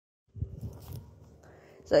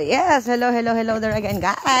So yes, hello there again,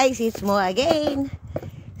 guys. It's Mo again.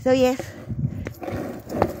 So yes,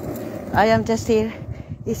 I am just here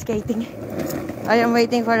skating. I am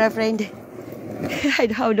waiting for a friend.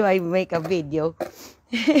 How do I make a video?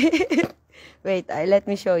 Wait, let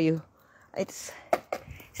me show you.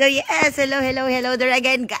 So yes, hello there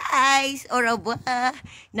again, guys. Au revoir,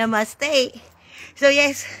 namaste. So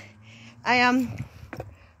yes, I am.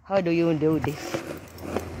 How do you do this?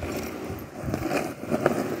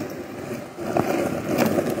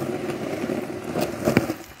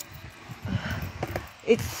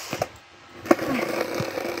 It's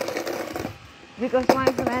because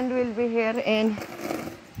my friend will be here in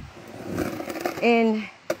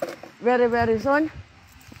very soon.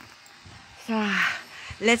 So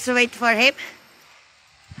let's wait for him.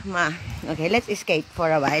 Okay, let's skate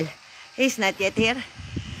for a while. He's not yet here.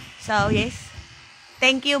 So yes,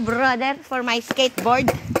 thank you, brother, for my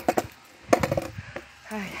skateboard.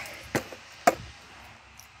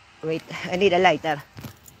 Wait, I need a lighter.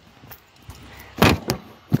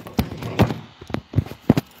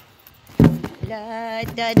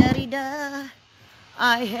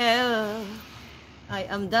 I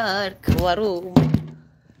am dark warum.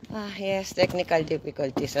 Yes, technical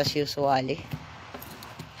difficulties as usually.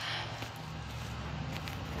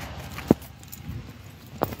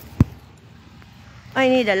 I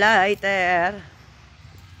need a lighter.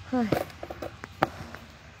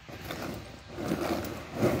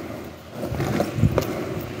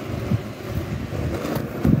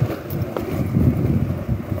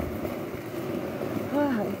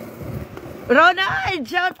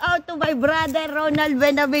 Ronald! Shout out to my brother Ronald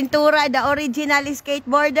Benaventura, the original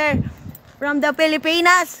skateboarder from the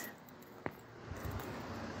Pilipinas.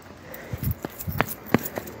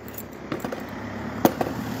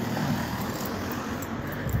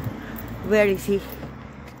 Where is he?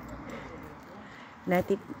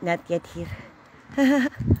 Not yet here.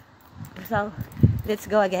 So, let's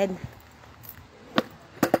go again.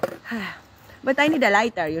 But I need a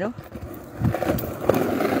lighter, you know.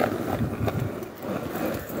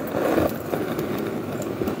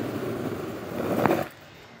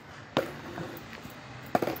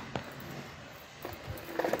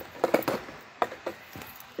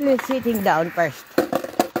 Let's sitting down first.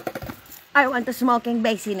 I want to smoking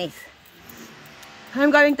business. I'm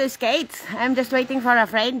going to skate. I'm just waiting for a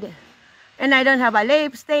friend. And I don't have a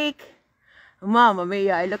lipstick. Mamma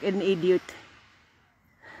mia, I look an idiot.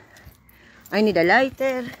 I need a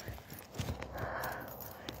lighter.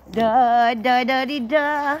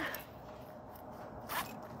 Da.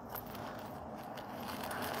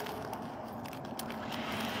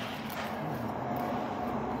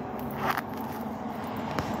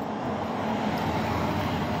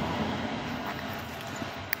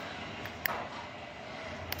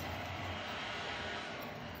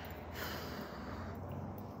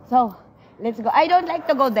 So, let's go. I don't like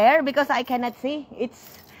to go there because I cannot see.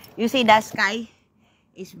 You see the sky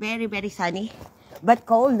is very sunny, but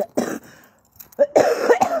cold.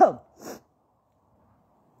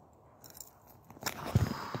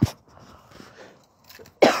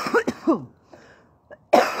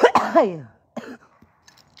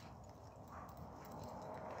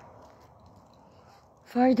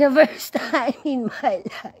 For the first time in my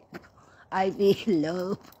life, I feel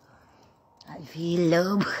love.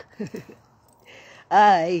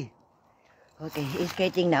 Okay,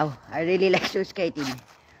 skating now. I really like to skating.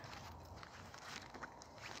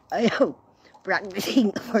 I am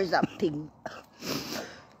practicing for something.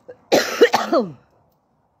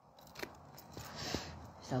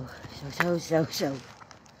 So. So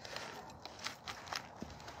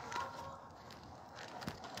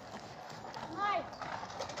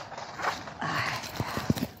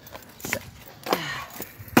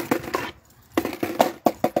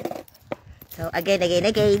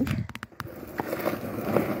again.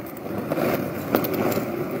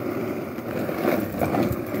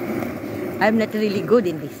 I'm not really good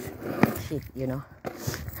in this shit, you know.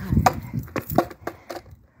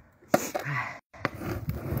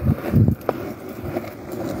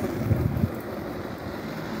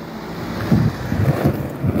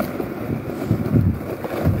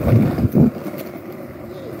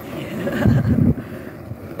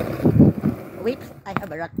 Wait, I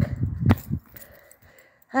have a rock.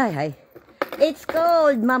 Hi. It's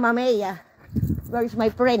cold, Mamma Mia. Where's my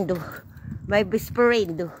friend? My best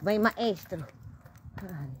friend, my maestro.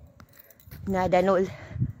 Nada nul.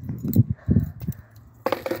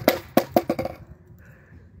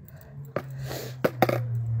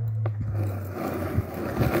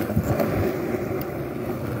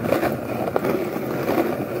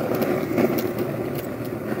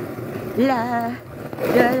 La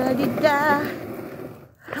Da-da-di-da.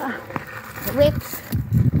 Whips.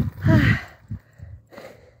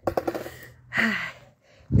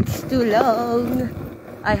 It's too long.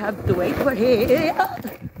 I have to wait for him.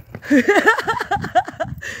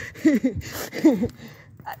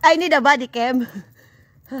 I need a body cam.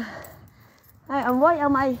 Why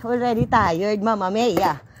am I already tired, Mama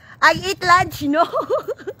Mia? I eat lunch, no?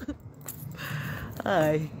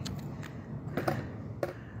 Ay.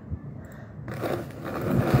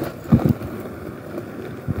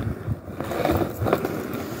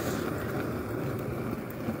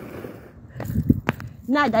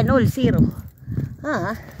 Nada, null, zero.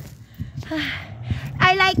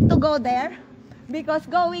 I like to go there because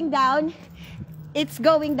going down, it's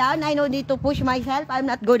going down. I don't need to push myself. I'm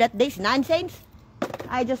not good at this nonsense.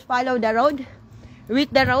 I just follow the road.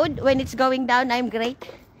 With the road, when it's going down, I'm great.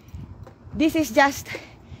 This is just,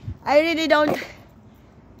 I really don't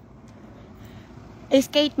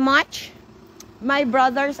skate much. My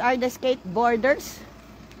brothers are the skateboarders.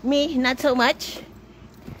 Me, not so much.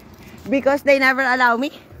 Because they never allow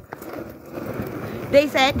me. They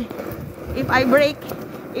said, if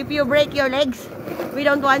you break your legs, we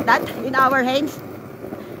don't want that in our hands.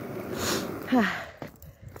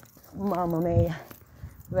 Mama Mia,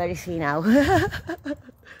 where is he now?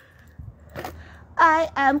 I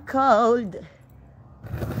am cold.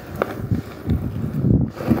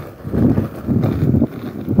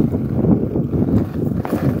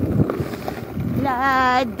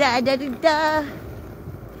 La da da da da.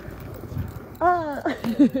 Oh.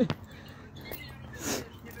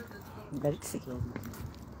 Let's see. Oh,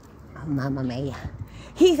 Mama Mia.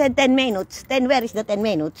 He said 10 minutes. 10, where is the 10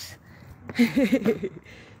 minutes?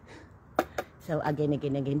 So again.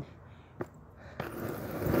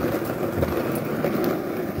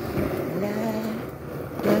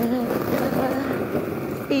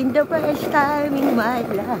 In the first time in my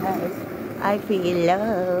life, I feel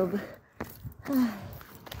love.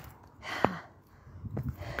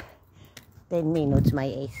 10 minutes, my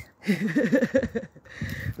ace.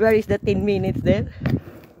 Where is the 10 minutes there?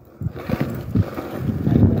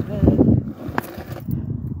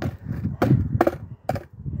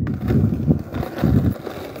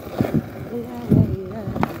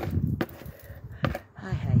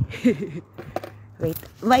 Hi. Wait,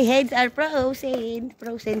 my hands are frozen.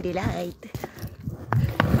 Frozen delight.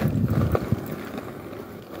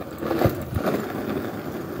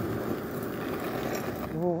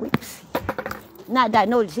 Whoops. Nada,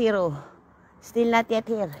 null, zero. Still not yet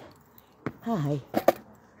here. Hi.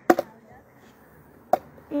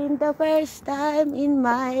 In the first time in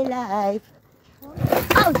my life.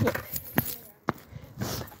 Oh, shit.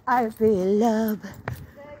 I feel love.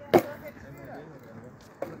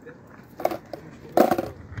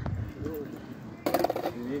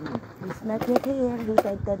 He's not yet here. He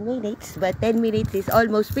said 10 minutes. But 10 minutes is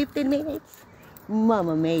almost 15 minutes.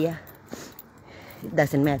 Mama Mia. It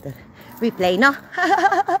doesn't matter. We play, no?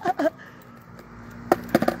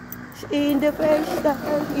 In the first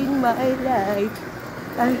time in my life,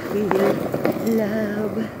 I feel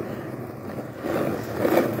love.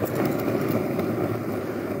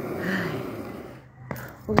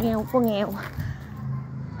 Pungew.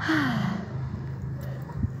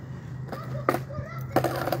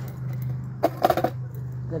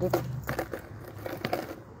 Got it?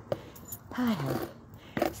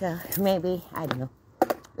 So maybe, I don't know.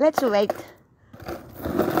 Let's wait.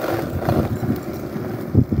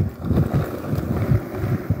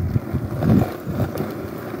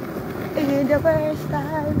 In the first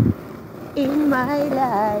time in my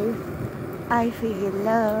life, I feel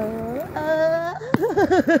love.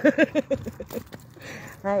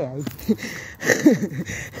 Ay.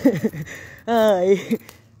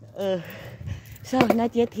 So,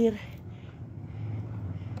 not yet here.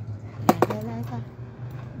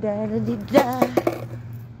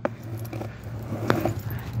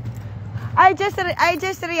 I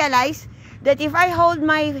just realized that if I hold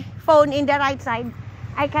my phone in the right side,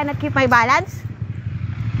 I cannot keep my balance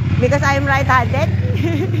because I am right-handed.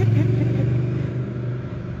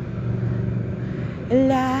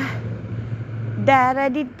 La da da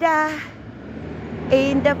di da.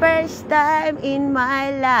 In the first time in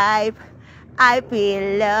my life, I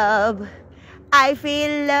feel love. I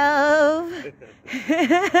feel love.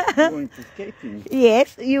 Going to skating?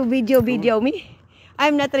 Yes, you video me.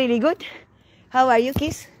 I'm not really good. How are you,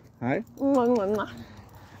 Kiss? Hi.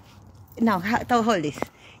 Now, to hold this.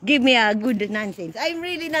 Give me a good nonsense. I'm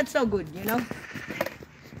really not so good, you know.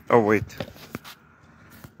 Oh, wait.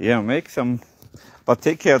 Yeah, make some. But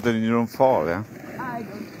take care that you don't fall, yeah? I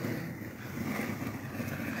don't.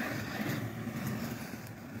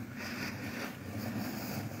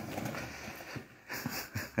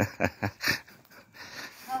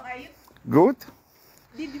 How are you? Good.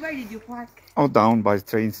 Where did you park? Oh, down by the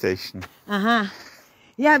train station.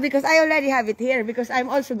 Yeah, because I already have it here because I'm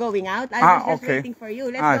also going out. I was just waiting for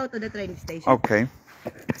you. Let's go to the train station. Okay.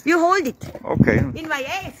 You hold it. Okay. In my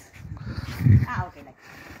ass. Okay.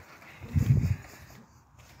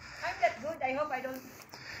 I'm not good. I hope I don't.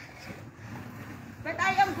 But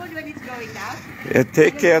I am good when it's going down. Yeah,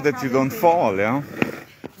 take care that you don't fall, yeah?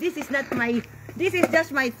 This is not my. This is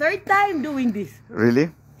just my third time doing this.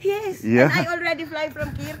 Really? Yes. Yeah. And I already fly from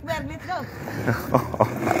Kirkberg. Let's go.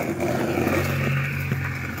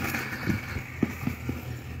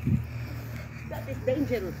 That is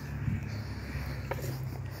dangerous.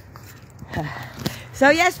 So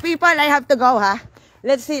yes, people, I have to go, huh?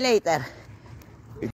 Let's see later.